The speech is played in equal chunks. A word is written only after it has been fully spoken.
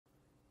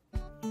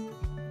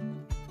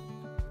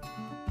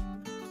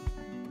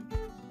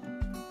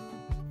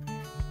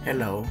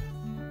Hello,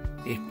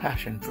 these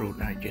passion fruit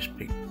I just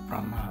picked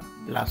from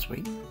last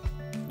week.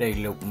 They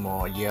look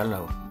more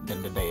yellow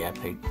than the day I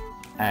picked,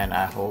 and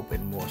I hope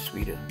it's more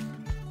sweeter.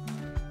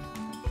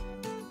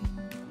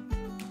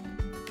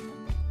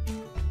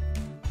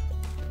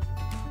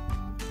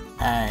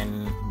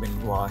 And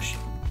been washed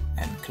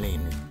and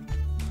cleaned.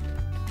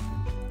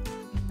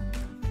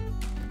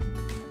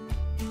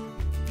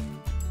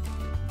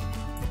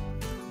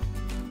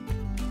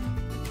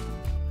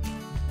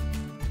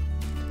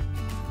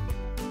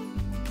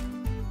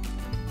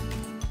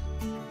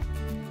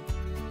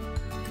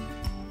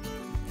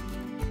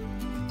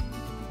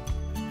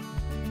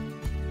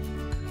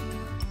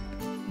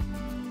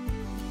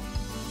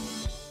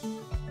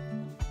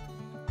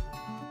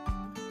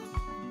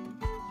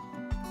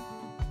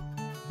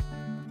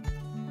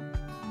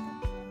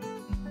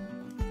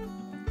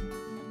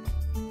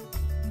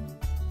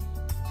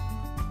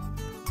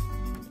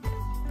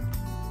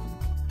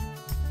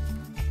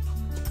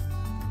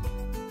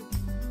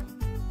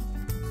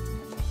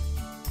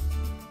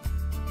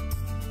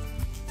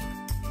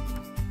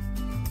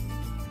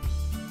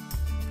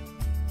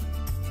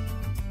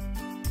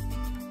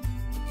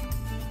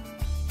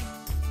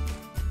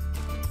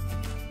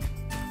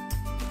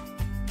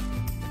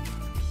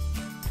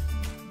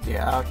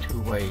 There are two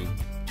ways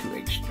to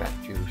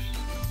extract juice.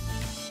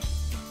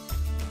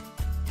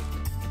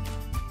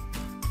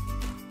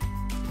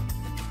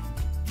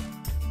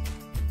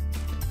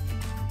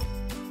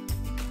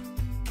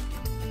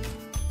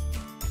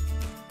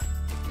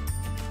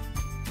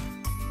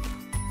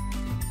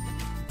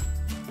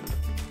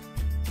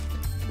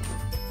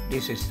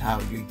 This is how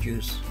you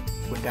juice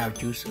without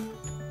juicer.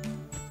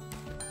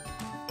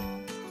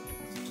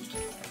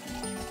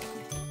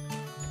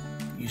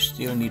 You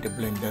still need a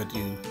blender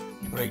to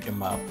break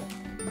them up.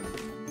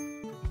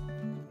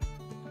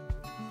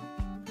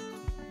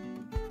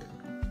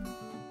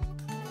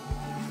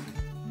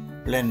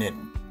 Blend it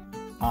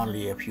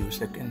only a few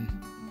seconds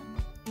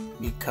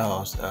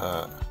because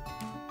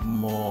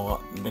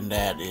more than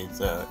that is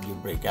you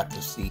break up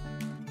the seed.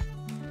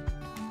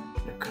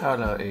 The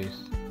color is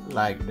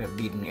like the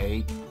beaten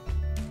egg.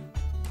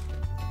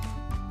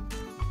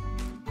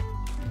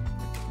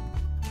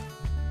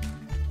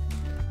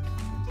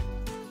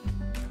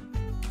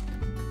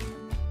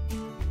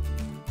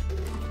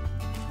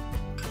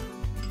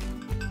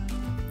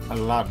 A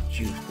lot of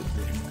juice to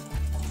blend.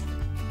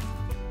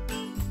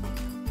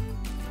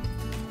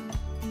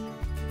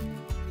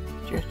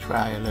 Just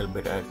try a little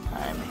bit at a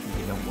time if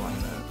you don't want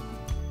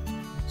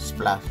to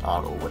splash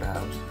all over the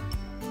house.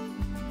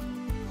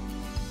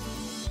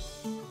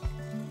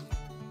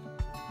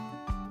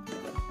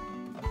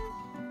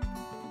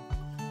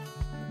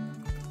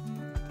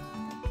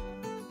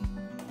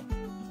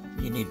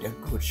 You need a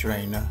good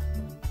strainer.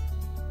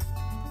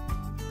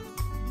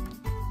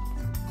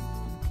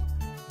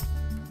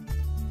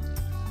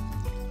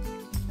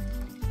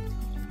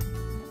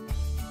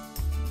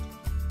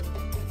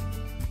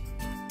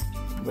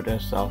 With a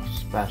soft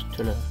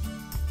spatula,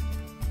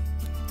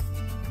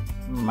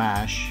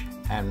 mash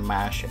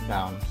it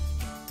down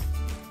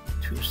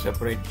to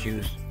separate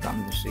juice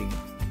from the seed.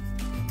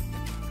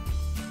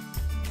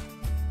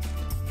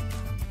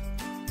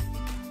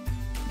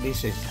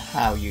 This is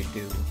how you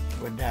do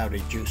without a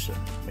juicer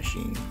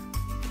machine.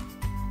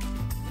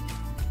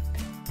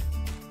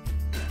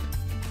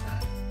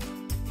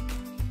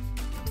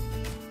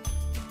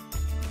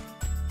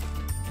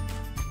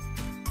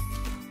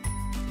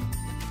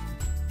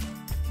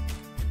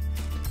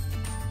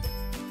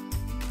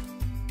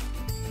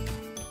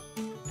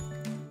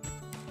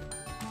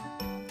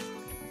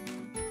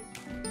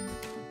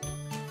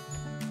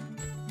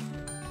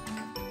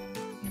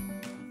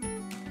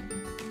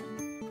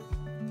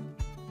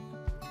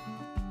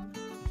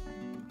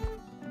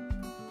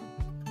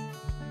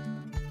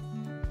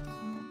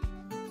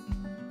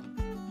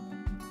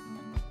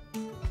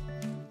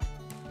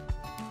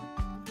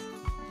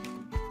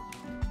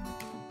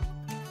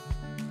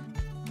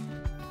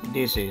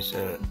 This is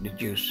the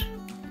juice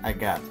I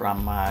got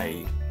from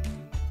my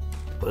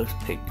first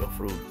pick of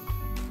fruit.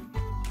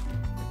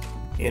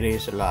 It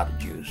is a lot of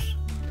juice.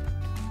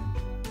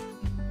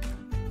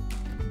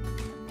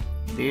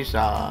 These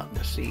are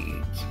the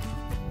seeds,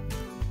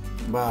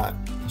 but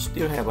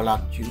still have a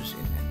lot of juice in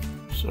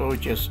it. So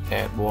just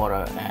add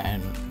water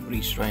and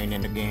restrain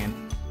it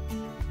again.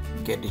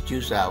 Get the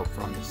juice out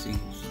from the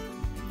seeds,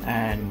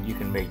 and you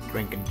can make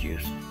drinking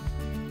juice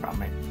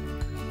from it.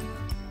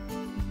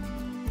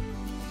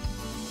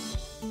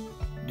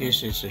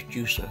 This is a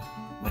juicer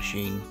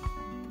machine.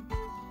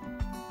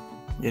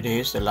 It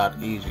is a lot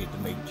easier to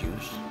make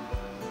juice.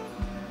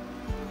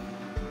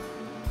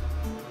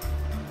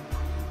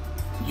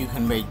 You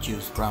can make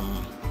juice from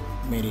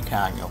many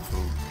kinds of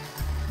fruit.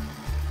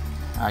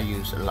 I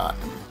use a lot.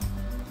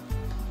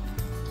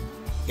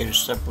 It is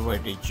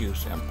separated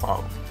juice and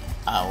pulp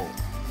out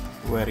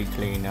very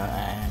cleaner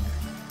and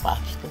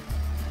faster.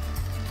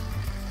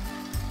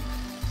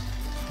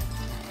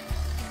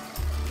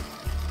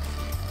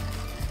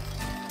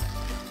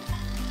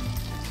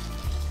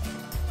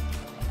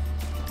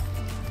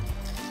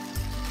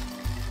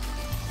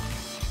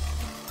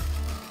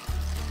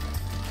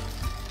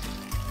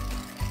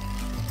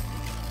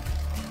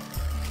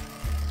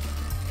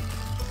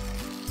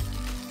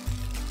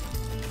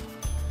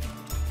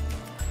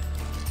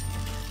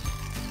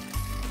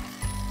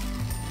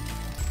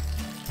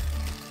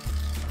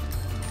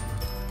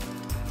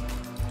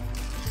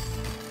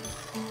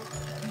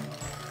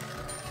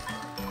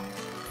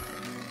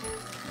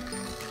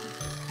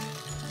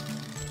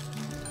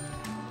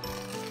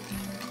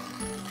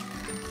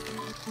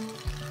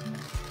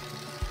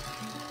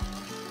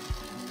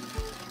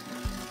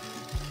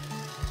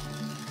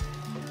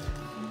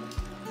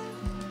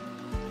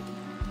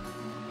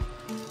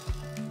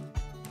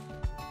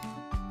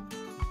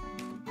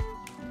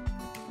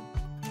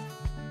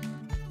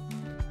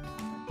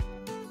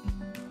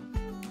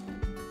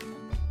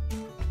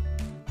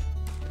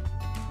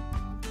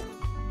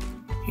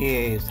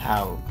 Here is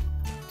how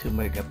to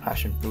make a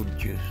passion fruit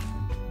juice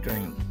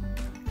drink.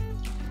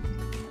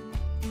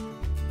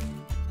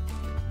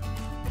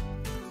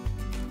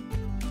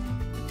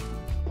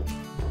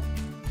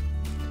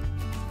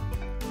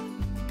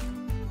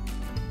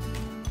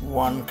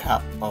 One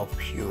cup of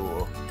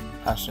pure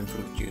passion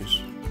fruit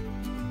juice.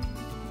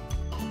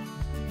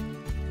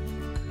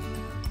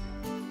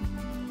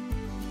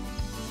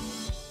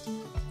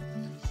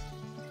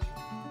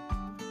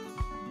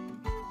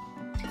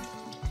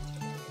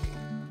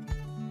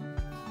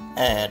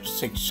 Add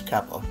 6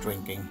 cups of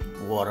drinking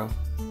water.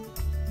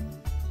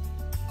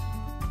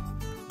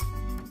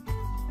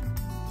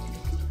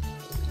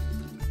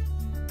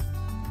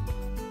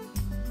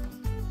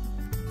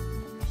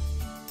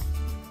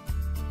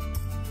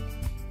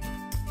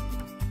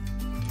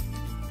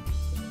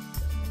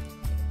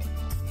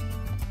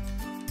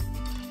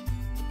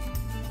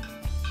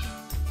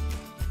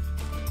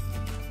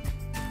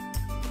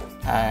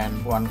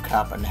 And 1.5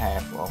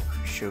 cups of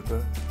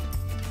sugar.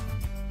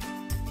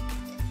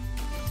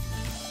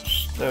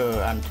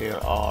 Stir until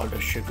all the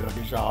sugar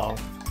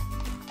dissolves.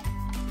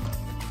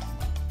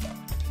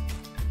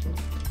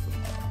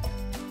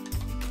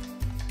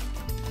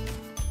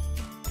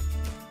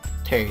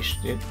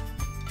 Taste it.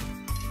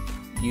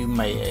 You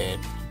may add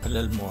a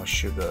little more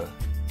sugar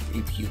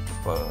if you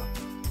prefer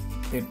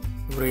it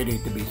ready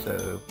to be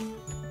served,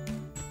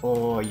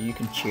 or you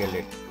can chill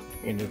it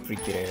in the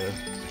refrigerator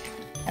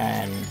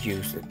and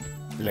use it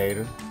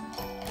later.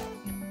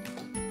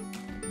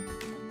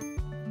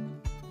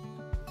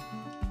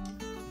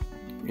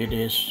 It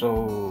is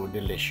so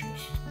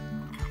delicious.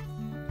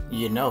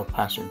 You know,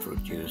 passion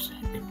fruit juice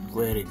is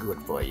very good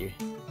for you.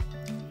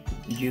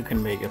 You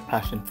can make a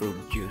passion fruit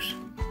juice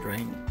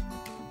drink.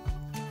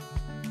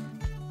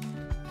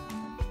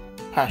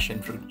 Passion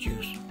fruit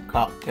juice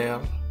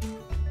cocktail,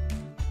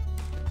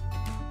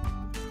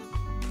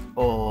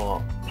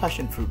 or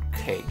passion fruit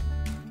cake.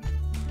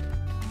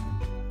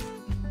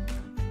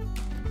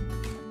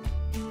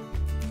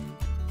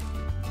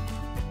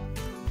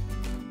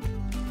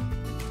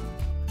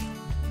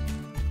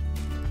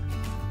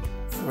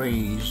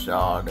 Freeze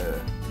all the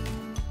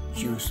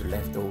juice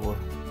left over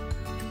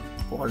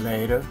for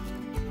later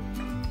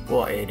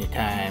or any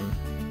time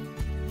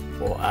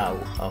or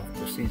out of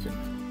the season.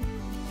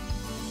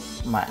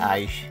 My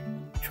ice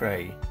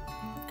tray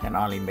can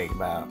only make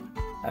about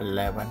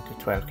 11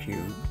 to 12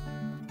 cubes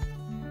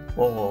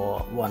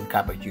or 1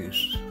 cup of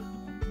juice.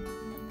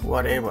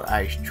 Whatever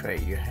ice tray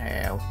you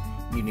have,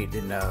 you need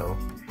to know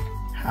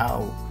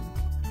how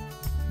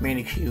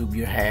many cubes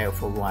you have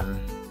for 1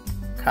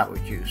 cup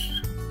of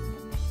juice.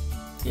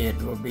 It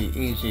will be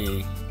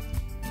easy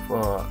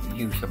for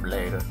use of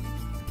later.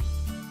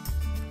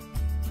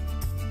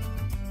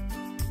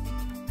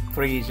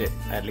 Freeze it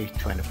at least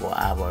 24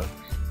 hours.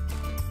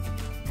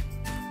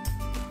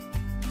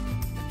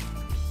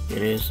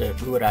 It is a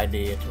good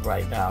idea to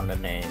write down the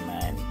name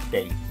and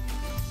date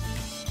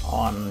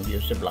on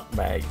your Ziploc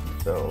bag,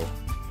 so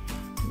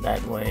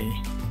that way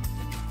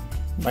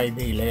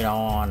maybe later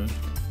on.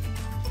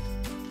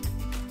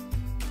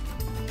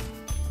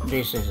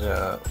 This is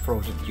a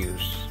frozen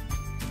juice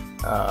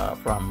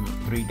from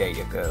 3 days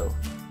ago.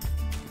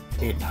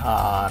 It's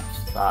hard,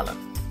 solid.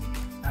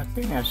 I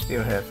think I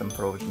still have some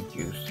frozen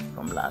juice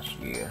from last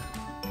year.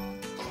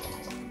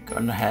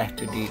 Gonna have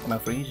to dig my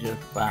freezer to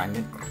find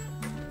it.